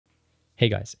Hey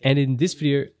guys, and in this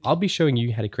video, I'll be showing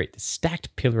you how to create the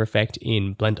stacked pillar effect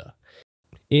in Blender.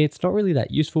 It's not really that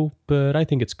useful, but I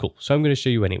think it's cool, so I'm going to show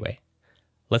you anyway.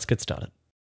 Let's get started.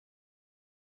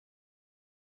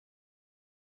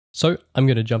 So I'm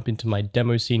going to jump into my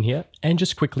demo scene here and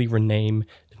just quickly rename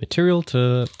the material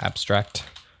to Abstract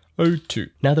 02.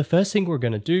 Now the first thing we're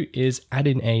going to do is add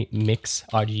in a mix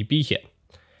RGB here.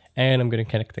 And I'm going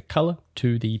to connect the color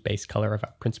to the base color of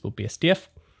our Principled BSDF.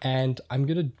 And I'm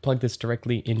going to plug this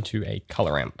directly into a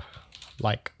color ramp,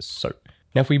 like so.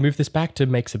 Now, if we move this back to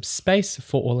make some space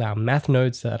for all our math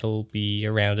nodes, that'll be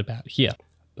around about here.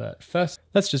 But first,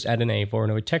 let's just add in a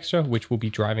Voronoi texture, which will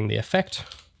be driving the effect.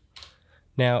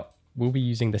 Now, we'll be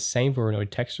using the same Voronoi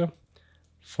texture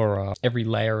for every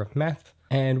layer of math,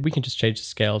 and we can just change the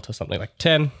scale to something like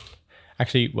 10.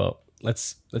 Actually, well,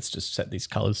 let's just set these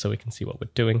colors so we can see what we're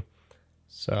doing.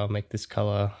 So I'll make this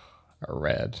color a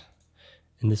red,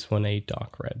 and this one a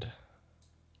dark red.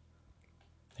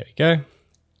 There we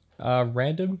go.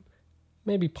 Random,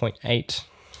 maybe 0.8.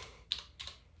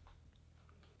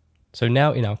 So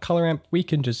now in our color ramp, we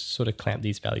can just sort of clamp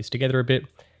these values together a bit.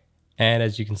 And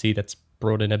as you can see, that's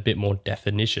brought in a bit more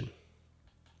definition.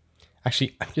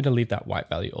 Actually, I'm going to leave that white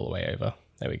value all the way over.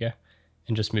 There we go.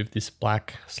 And just move this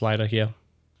black slider here.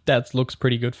 That looks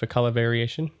pretty good for color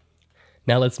variation.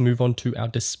 Now let's move on to our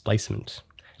displacement.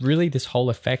 Really, this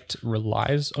whole effect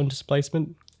relies on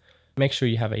displacement. Make sure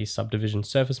you have a subdivision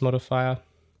surface modifier.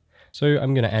 So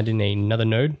I'm going to add in another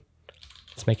node.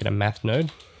 Let's make it a math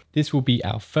node. This will be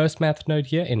our first math node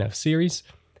here in our series.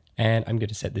 And I'm going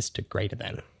to set this to greater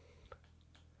than.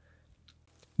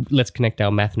 Let's connect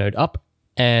our math node up.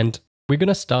 And we're going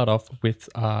to start off with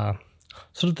sort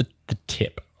of the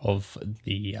tip of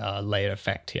the layer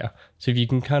effect here. So if you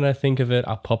can kind of think of it,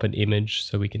 I'll pop an image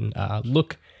so we can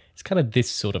look. It's kind of this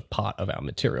sort of part of our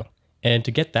material. And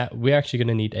to get that, we're actually going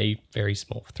to need a very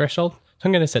small threshold. So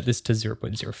I'm going to set this to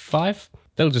 0.05.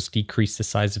 That'll just decrease the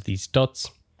size of these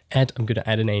dots. And I'm going to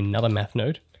add in another math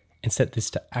node and set this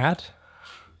to add,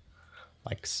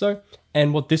 like so.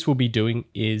 And what this will be doing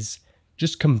is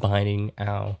just combining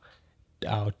our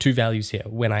two values here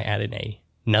when I add in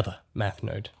another math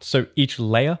node. So each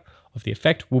layer of the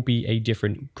effect will be a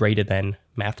different greater than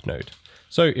math node.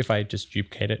 So if I just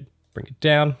duplicate it, bring it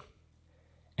down,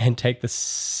 and take the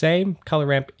same color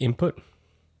ramp input,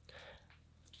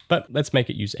 but let's make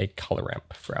it use a color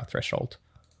ramp for our threshold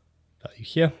value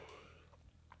here.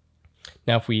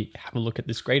 Now, if we have a look at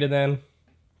this greater than,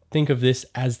 think of this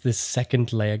as the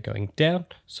second layer going down,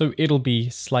 so it'll be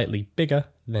slightly bigger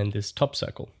than this top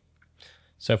circle.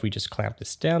 So if we just clamp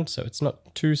this down so it's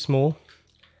not too small,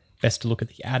 best to look at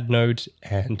the add node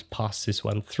and pass this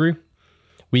one through.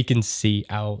 We can see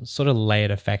our sort of layered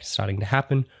effect starting to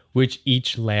happen, which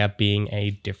each layer being a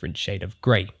different shade of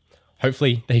gray.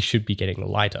 Hopefully they should be getting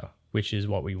lighter, which is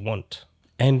what we want.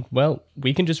 And well,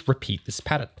 we can just repeat this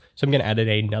pattern. So I'm going to add in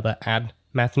another add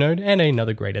math node and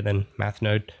another greater than math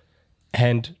node,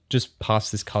 and just pass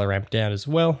this color ramp down as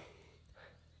well.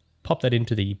 Pop that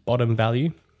into the bottom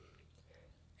value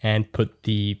and put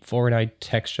the Voronoi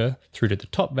texture through to the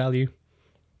top value,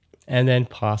 and then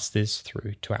pass this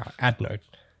through to our add node.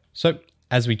 So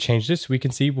as we change this, we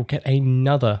can see we'll get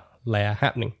another layer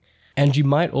happening. And you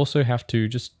might also have to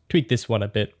just tweak this one a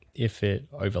bit if it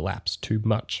overlaps too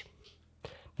much.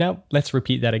 Now let's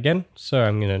repeat that again. So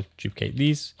I'm going to duplicate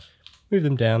these, move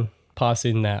them down, pass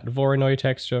in that Voronoi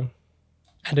texture,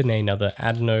 add in another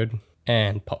add node,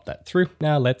 and pop that through.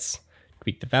 Now let's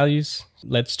tweak the values.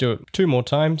 Let's do it 2 more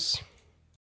times.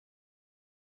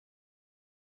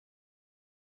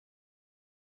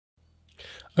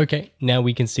 Okay, now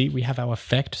we can see we have our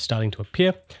effect starting to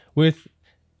appear with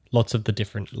lots of the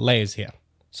different layers here.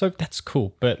 So that's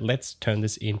cool, but let's turn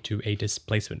this into a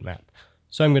displacement map.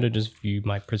 So I'm going to just view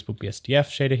my Principled BSDF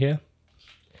shader here,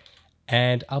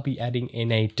 and I'll be adding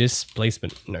in a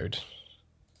displacement node.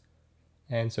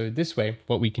 And so this way,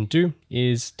 what we can do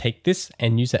is take this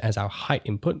and use it as our height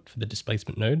input for the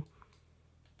displacement node,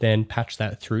 then patch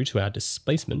that through to our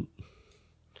displacement.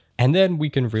 And then we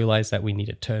can realize that we need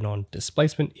to turn on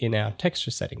displacement in our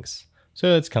texture settings. So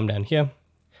let's come down here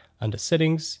under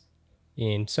settings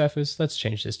in surface. Let's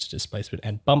change this to displacement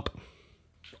and bump.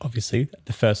 Obviously,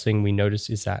 the first thing we notice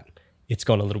is that it's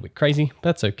gone a little bit crazy.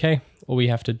 That's okay. All we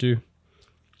have to do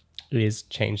is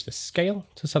change the scale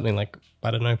to something like,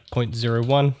 I don't know,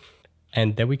 0.01.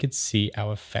 And then we could see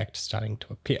our effect starting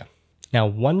to appear. Now,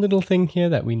 one little thing here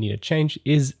that we need to change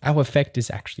is our effect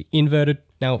is actually inverted.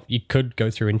 Now, you could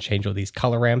go through and change all these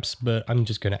color ramps, but I'm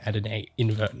just going to add in a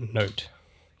invert node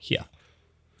here.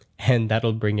 And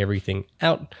that'll bring everything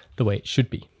out the way it should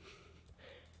be.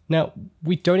 Now,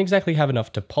 we don't exactly have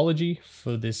enough topology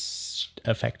for this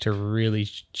effect to really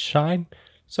shine,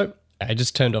 so I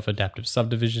just turned off adaptive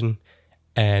subdivision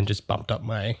and just bumped up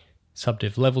my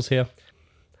subdiv levels here.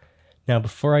 Now,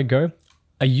 before I go,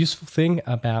 a useful thing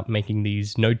about making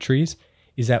these node trees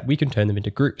is that we can turn them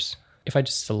into groups. If I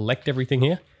just select everything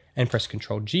here and press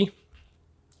Ctrl G,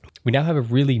 we now have a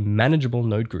really manageable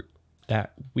node group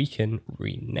that we can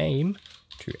rename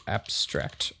to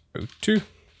abstract02.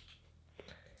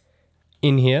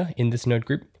 In here, in this node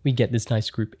group, we get this nice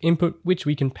group input, which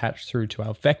we can patch through to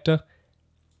our vector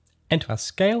and to our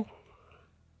scale.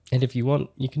 And if you want,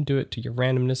 you can do it to your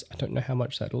randomness. I don't know how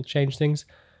much that'll change things.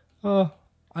 I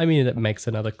mean, that makes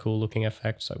another cool looking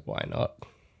effect, so why not?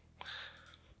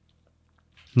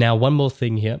 Now, one more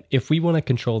thing here. If we want to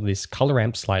control this color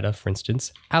ramp slider, for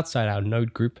instance, outside our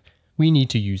node group, we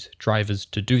need to use drivers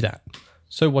to do that.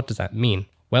 So what does that mean?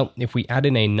 Well, if we add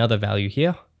in another value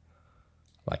here,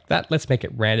 like that, let's make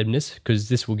it randomness, because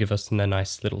this will give us a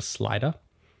nice little slider.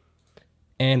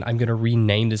 And I'm going to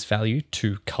rename this value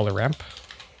to color ramp.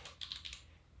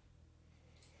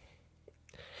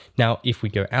 Now, if we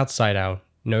go outside our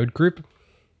node group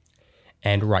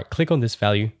and right click on this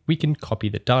value, we can copy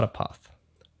the data path.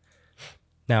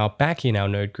 Now, back in our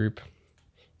node group,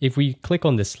 if we click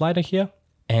on this slider here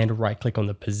and right click on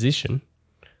the position,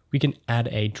 we can add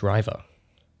a driver.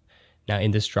 Now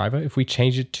in this driver, if we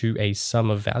change it to a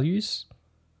sum of values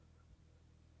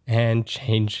and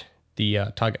change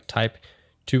the target type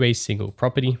to a single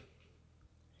property,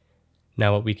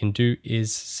 now what we can do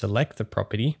is select the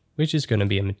property, which is going to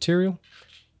be a material,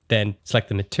 then select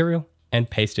the material and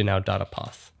paste in our data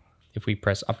path. If we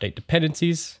press update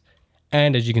dependencies,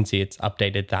 and as you can see, it's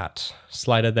updated that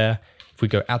slider there. If we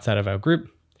go outside of our group,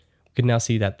 we can now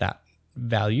see that that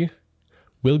value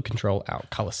will control our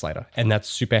color slider. And that's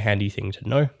a super handy thing to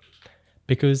know,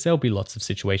 because there'll be lots of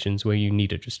situations where you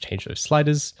need to just change those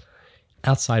sliders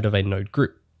outside of a node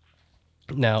group.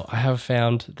 Now, I have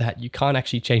found that you can't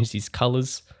actually change these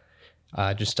colors.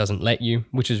 It just doesn't let you,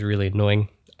 which is really annoying.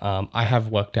 I have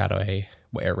worked out a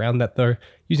way around that though,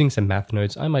 using some math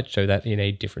nodes. I might show that in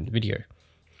a different video.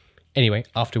 Anyway,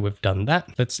 after we've done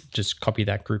that, let's just copy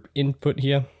that group input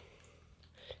here.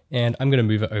 And I'm going to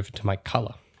move it over to my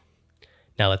color.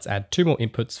 Now let's add two more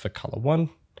inputs for color 1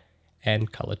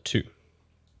 and color 2.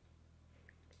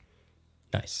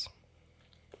 Nice.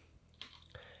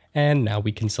 And now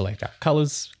we can select our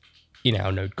colors in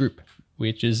our node group,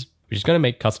 which is going to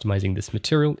make customizing this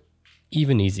material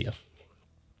even easier.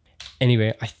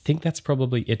 Anyway, I think that's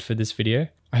probably it for this video.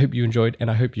 I hope you enjoyed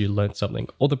and I hope you learned something.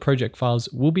 All the project files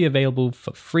will be available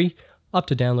for free up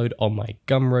to download on my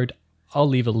Gumroad. I'll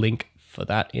leave a link for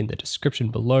that in the description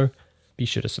below. Be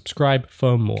sure to subscribe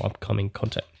for more upcoming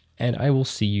content, and I will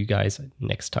see you guys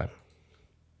next time.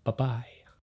 Bye-bye.